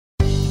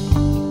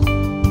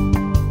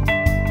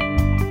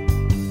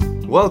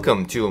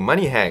Welcome to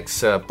Money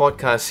Hacks, a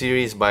podcast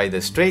series by the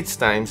Straits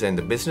Times and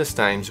the Business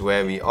Times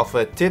where we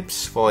offer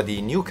tips for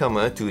the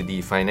newcomer to the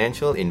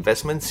financial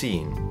investment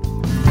scene.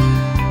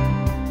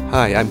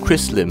 Hi, I'm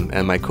Chris Lim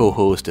and my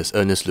co-host is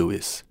Ernest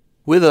Lewis.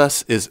 With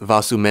us is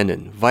Vasu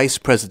Menon, Vice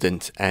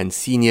President and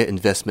Senior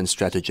Investment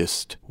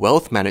Strategist,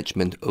 Wealth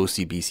Management,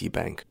 OCBC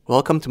Bank.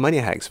 Welcome to Money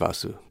Hacks,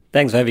 Vasu.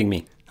 Thanks for having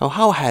me. Now,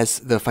 how has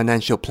the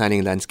financial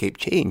planning landscape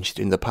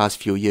changed in the past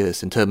few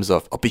years in terms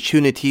of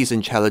opportunities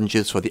and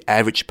challenges for the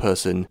average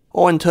person,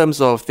 or in terms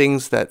of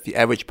things that the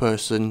average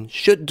person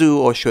should do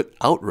or should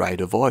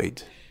outright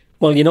avoid?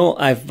 Well,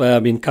 I've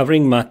been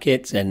covering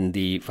markets and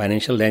the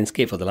financial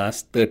landscape for the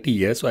last 30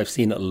 years, so I've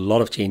seen a lot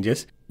of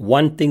changes.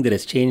 One thing that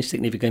has changed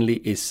significantly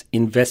is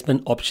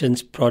investment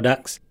options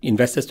products.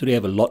 Investors today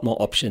have a lot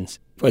more options.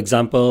 For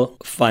example,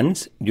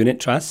 funds, unit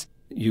trusts.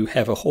 You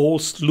have a whole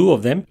slew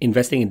of them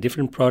investing in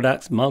different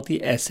products,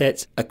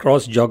 multi-assets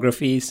across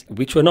geographies,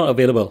 which were not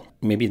available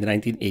maybe in the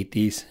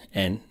 1980s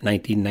and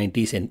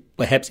 1990s and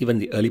perhaps even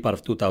the early part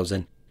of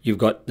 2000. You've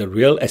got the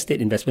real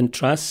estate investment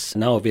trusts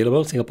now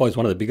available. Singapore is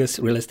one of the biggest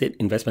real estate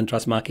investment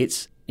trust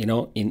markets,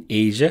 in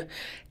Asia.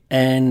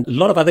 And a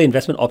lot of other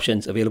investment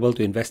options available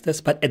to investors.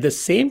 But at the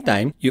same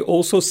time, you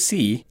also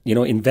see,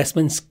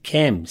 investment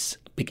scams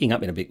picking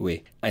up in a big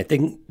way. I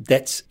think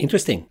that's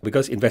interesting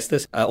because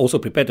investors are also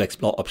prepared to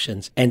explore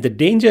options. And the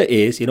danger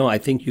is, I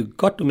think you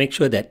got to make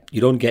sure that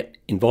you don't get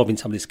involved in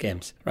some of these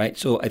scams, right?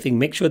 So I think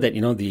make sure that,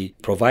 the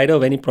provider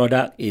of any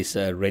product is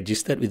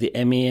registered with the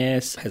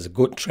MAS, has a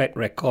good track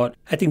record.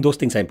 I think those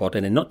things are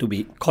important and not to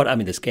be caught up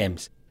in the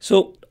scams.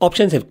 So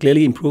options have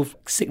clearly improved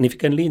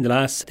significantly in the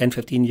last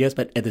 10-15 years,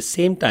 but at the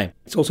same time,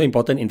 it's also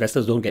important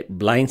investors don't get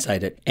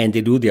blindsided and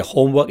they do their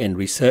homework and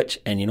research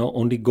and,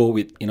 only go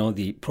with,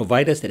 the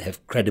providers that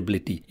have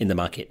credibility in the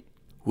market.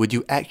 Would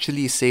you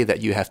actually say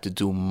that you have to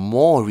do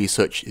more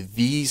research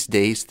these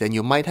days than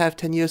you might have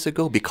 10 years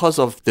ago because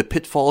of the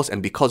pitfalls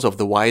and because of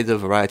the wider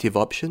variety of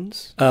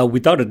options?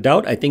 Without a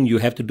doubt, I think you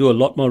have to do a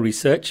lot more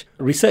research.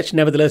 Research,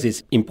 nevertheless,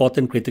 is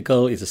important,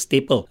 critical, is a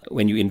staple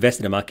when you invest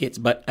in the markets.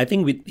 But I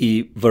think with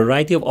the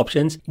variety of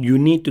options, you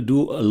need to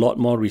do a lot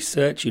more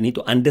research. You need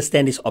to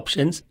understand these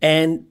options.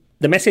 And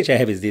the message I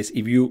have is this: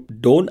 if you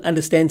don't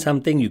understand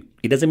something,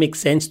 it doesn't make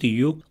sense to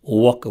you,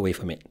 walk away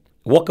from it.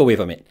 Walk away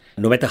from it,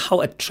 no matter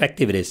how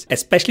attractive it is,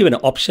 especially when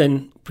an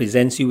option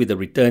presents you with the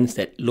returns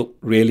that look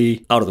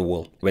really out of the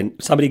world. When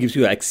somebody gives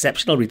you an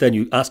exceptional return,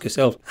 you ask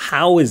yourself,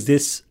 how is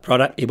this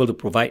product able to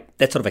provide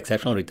that sort of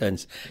exceptional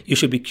returns? You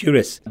should be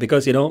curious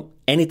because,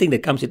 anything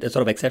that comes with that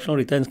sort of exceptional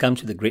returns comes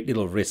with a great deal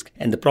of risk.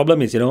 And the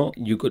problem is,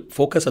 you could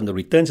focus on the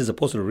returns as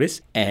opposed to the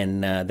risk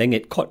and then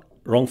get caught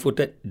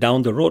wrong-footed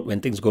down the road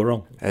when things go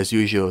wrong. As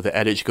usual, the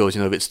adage goes,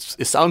 if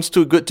it sounds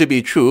too good to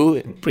be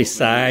true.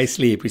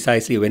 Precisely.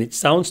 When it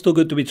sounds too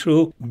good to be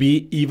true,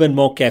 be even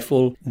more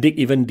careful, dig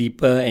even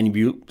deeper, and if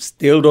you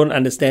still don't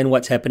understand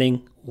what's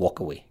happening, walk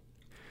away.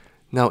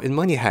 Now, in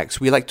Money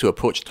Hacks, we like to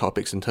approach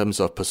topics in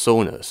terms of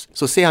personas.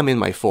 So say I'm in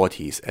my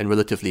 40s and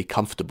relatively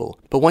comfortable,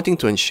 but wanting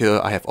to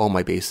ensure I have all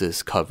my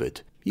bases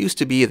covered. Used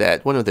to be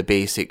that one of the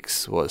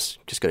basics was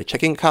just get a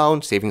checking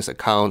account, savings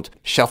account,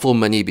 shuffle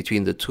money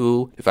between the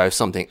two. If I have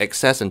something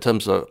excess in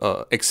terms of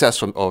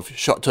of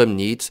short-term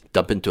needs,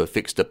 dump into a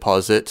fixed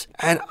deposit,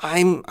 and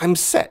I'm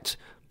set.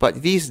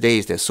 But these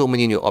days, there's so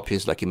many new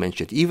options, like you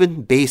mentioned.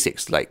 Even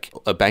basics like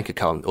a bank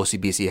account.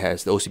 OCBC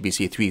has the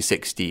OCBC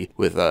 360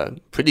 with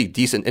pretty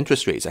decent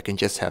interest rates. I can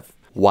just have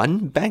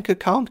one bank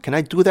account? Can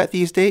I do that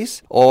these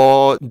days?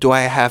 Or do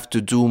I have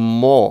to do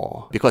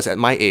more? Because at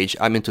my age,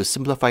 I'm into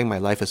simplifying my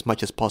life as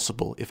much as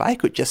possible. If I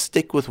could just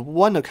stick with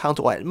one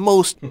account or at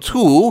most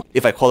two,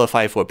 if I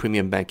qualify for a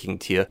premium banking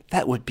tier,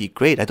 that would be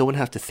great. I don't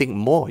have to think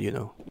more,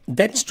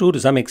 That's true to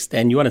some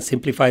extent. You want to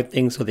simplify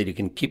things so that you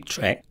can keep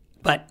track.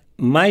 But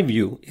my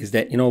view is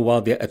that,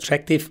 while there are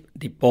attractive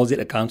deposit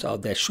accounts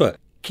out there, sure,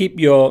 keep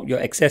your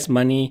excess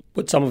money,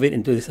 put some of it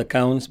into these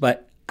accounts,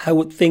 but I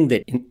would think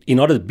that in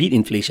order to beat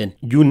inflation,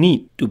 you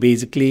need to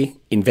basically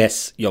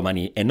invest your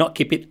money and not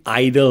keep it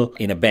idle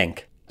in a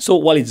bank. So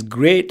while it's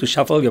great to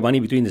shuffle your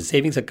money between the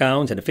savings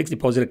accounts and the fixed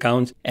deposit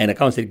accounts and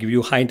accounts that give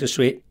you high interest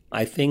rate,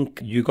 I think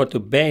you got to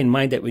bear in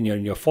mind that when you're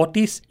in your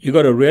 40s, you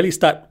got to really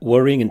start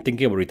worrying and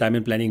thinking about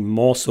retirement planning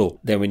more so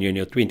than when you're in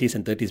your 20s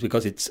and 30s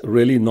because it's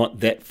really not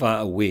that far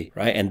away,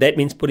 right? And that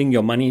means putting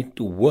your money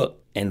to work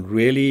and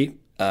really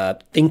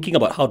thinking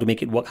about how to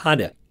make it work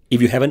harder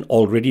if you haven't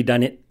already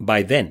done it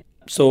by then.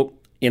 So,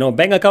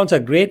 bank accounts are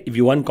great if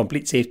you want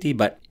complete safety,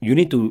 but you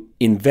need to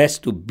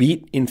invest to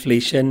beat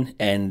inflation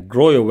and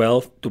grow your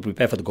wealth to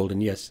prepare for the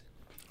golden years.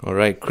 All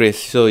right, Chris,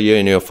 so you're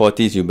in your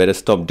 40s, you better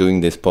stop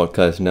doing this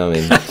podcast now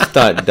and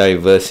start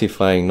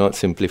diversifying, not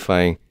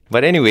simplifying.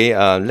 But anyway,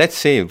 let's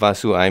say,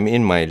 Vasu, I'm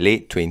in my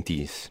late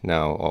 20s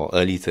now or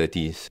early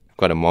 30s.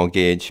 Got a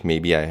mortgage,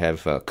 maybe I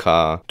have a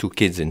car, 2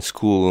 kids in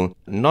school.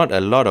 Not a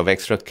lot of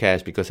extra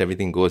cash because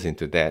everything goes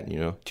into that,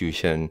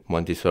 tuition,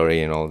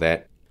 Montessori and all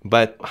that.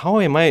 But how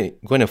am I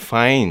going to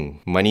find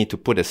money to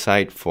put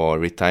aside for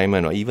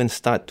retirement or even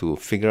start to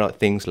figure out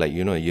things like,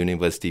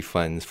 university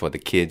funds for the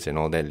kids and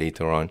all that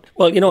later on?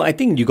 Well, I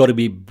think you got to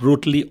be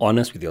brutally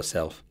honest with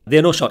yourself. There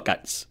are no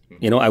shortcuts.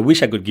 I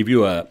wish I could give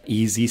you an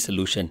easy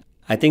solution.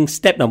 I think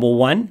step number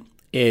one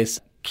is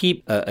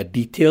keep a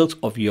details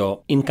of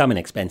your income and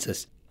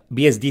expenses.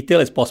 Be as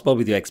detailed as possible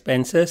with your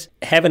expenses.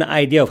 Have an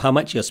idea of how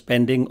much you're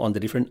spending on the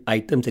different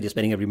items that you're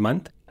spending every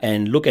month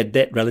and look at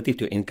that relative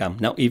to your income.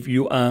 Now, if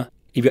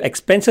your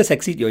expenses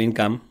exceed your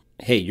income,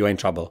 hey, you're in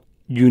trouble.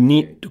 You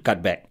need to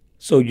cut back.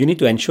 So you need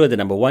to ensure that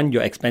number one,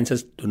 your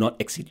expenses do not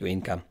exceed your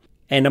income.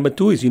 And number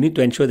two is you need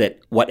to ensure that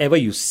whatever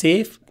you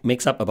save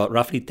makes up about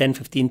roughly 10,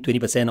 15,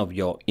 20% of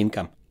your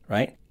income,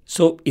 right?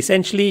 So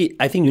essentially,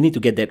 I think you need to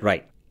get that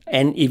right.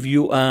 And if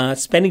you are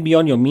spending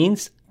beyond your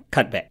means,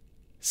 cut back.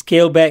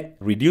 Scale back,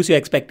 reduce your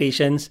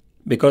expectations,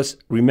 because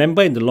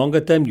remember, in the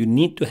longer term, you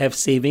need to have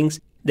savings.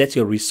 That's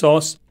your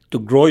resource to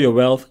grow your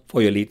wealth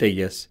for your later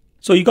years.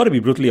 So you got to be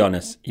brutally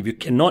honest. If you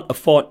cannot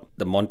afford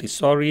the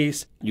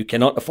Montessoris, you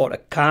cannot afford a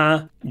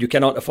car, you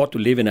cannot afford to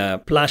live in a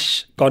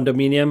plush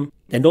condominium,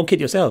 then don't kid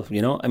yourself,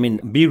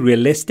 be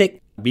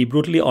realistic, be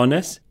brutally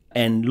honest,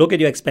 and look at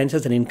your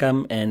expenses and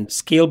income and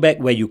scale back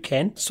where you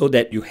can so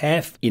that you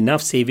have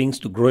enough savings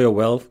to grow your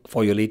wealth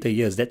for your later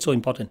years. That's so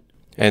important.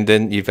 And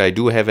then if I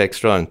do have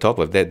extra on top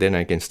of that, then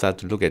I can start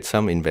to look at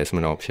some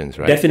investment options,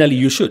 right? Definitely,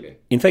 you should.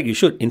 In fact, you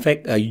should. In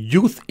fact,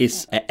 youth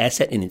is an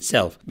asset in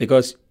itself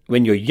because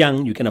when you're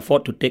young, you can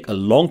afford to take a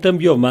long-term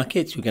view of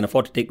markets. You can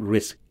afford to take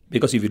risk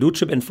because if you do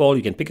trip and fall,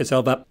 you can pick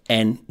yourself up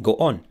and go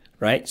on,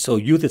 right? So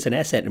youth is an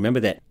asset.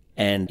 Remember that.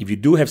 And if you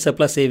do have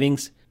surplus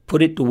savings,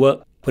 put it to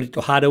work, put it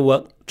to harder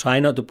work. Try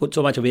not to put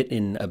so much of it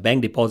in a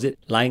bank deposit,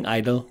 lying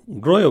idle.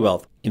 Grow your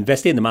wealth.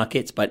 Invest in the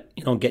markets, but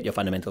get your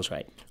fundamentals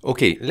right.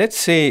 Okay, let's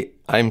say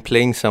I'm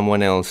playing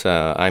someone else.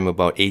 I'm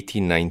about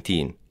 18,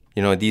 19.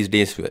 These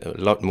days, a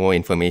lot more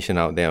information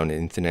out there on the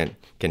internet.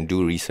 Can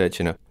do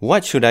research.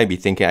 What should I be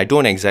thinking? I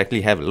don't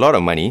exactly have a lot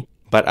of money,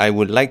 but I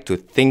would like to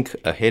think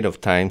ahead of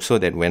time so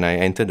that when I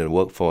enter the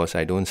workforce,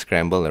 I don't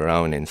scramble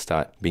around and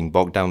start being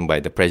bogged down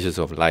by the pressures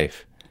of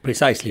life.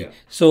 Precisely.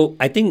 So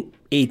I think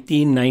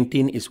 18,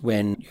 19 is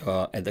when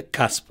you're at the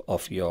cusp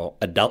of your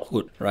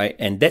adulthood, right?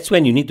 And that's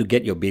when you need to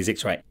get your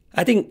basics right.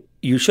 I think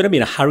you shouldn't be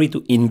in a hurry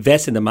to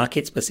invest in the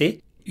markets per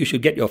se. You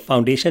should get your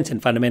foundations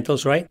and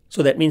fundamentals right.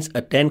 So that means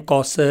attend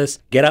courses,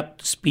 get up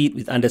to speed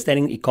with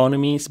understanding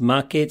economies,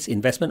 markets,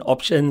 investment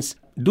options,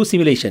 do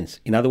simulations.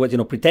 In other words,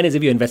 pretend as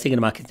if you're investing in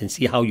the markets and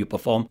see how you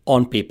perform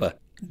on paper.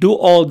 Do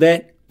all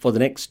that for the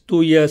next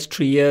 2 years,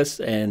 3 years.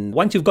 And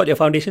once you've got your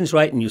foundations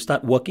right and you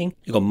start working,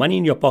 you got money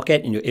in your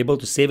pocket and you're able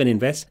to save and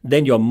invest,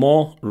 then you're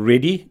more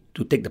ready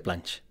to take the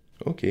plunge.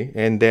 Okay.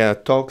 And there are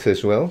talks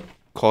as well,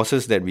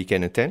 courses that we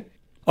can attend?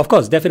 Of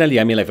course, definitely.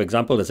 For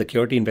example, the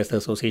Security Investor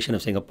Association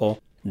of Singapore,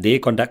 they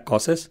conduct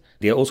courses.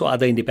 There are also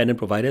other independent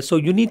providers. So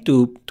you need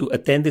to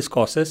attend these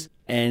courses.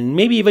 And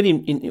maybe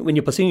even when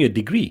you're pursuing your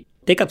degree,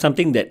 take up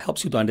something that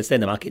helps you to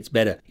understand the markets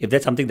better, if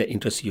that's something that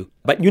interests you.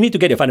 But you need to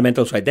get your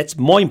fundamentals right. That's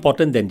more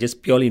important than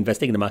just purely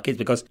investing in the markets,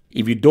 because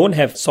if you don't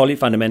have solid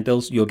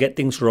fundamentals, you'll get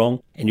things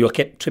wrong and you'll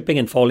keep tripping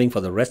and falling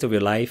for the rest of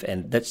your life,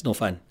 and that's no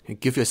fun.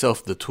 Give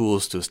yourself the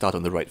tools to start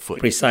on the right foot.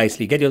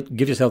 Precisely.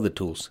 Give yourself the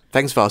tools.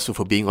 Thanks, Vasu,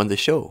 for being on the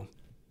show.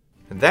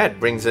 That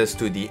brings us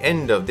to the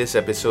end of this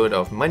episode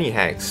of Money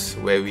Hacks,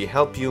 where we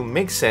help you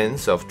make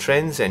sense of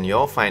trends and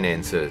your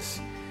finances.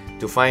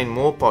 To find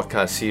more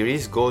podcast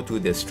series, go to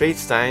the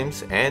Straits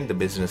Times and the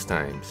Business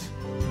Times.